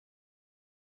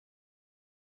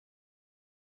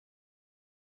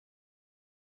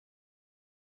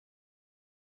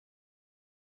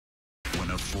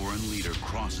foreign leader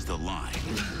crosses the line,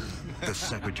 the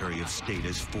Secretary of State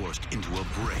is forced into a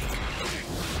break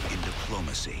in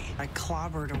diplomacy. I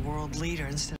clobbered a world leader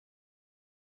instead.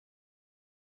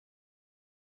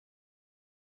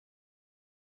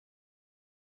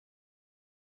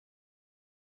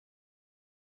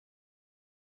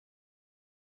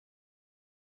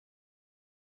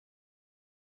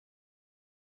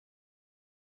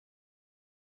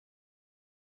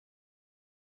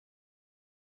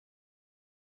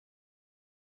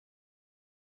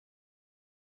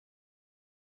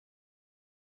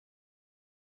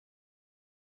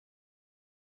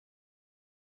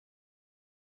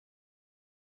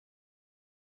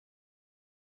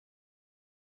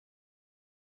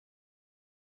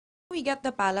 We get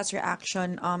the palace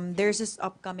reaction. There's this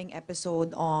upcoming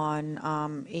episode on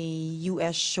a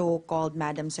U.S. show called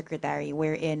Madam Secretary,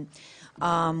 wherein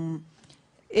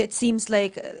it seems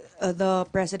like the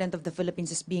president of the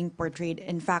Philippines is being portrayed.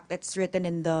 In fact, it's written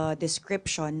in the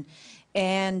description,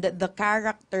 and the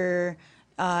character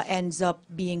ends up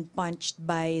being punched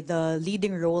by the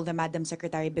leading role, the Madam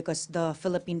Secretary, because the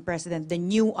Philippine president, the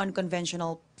new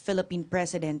unconventional Philippine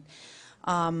president,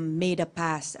 made a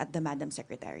pass at the Madam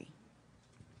Secretary.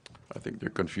 I think they're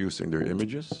confusing their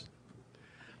images.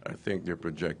 I think they're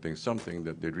projecting something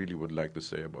that they really would like to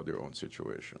say about their own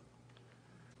situation.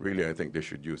 Really, I think they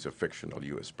should use a fictional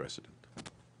U.S. president.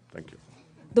 Thank you.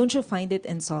 Don't you find it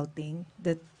insulting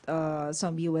that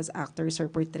some U.S. actors are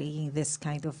portraying this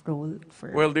kind of role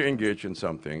for? Well, they engage in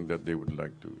something that they would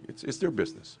like to. It's their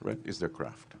business, right? It's their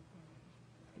craft.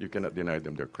 You cannot deny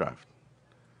them their craft.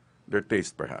 Their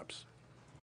taste, perhaps.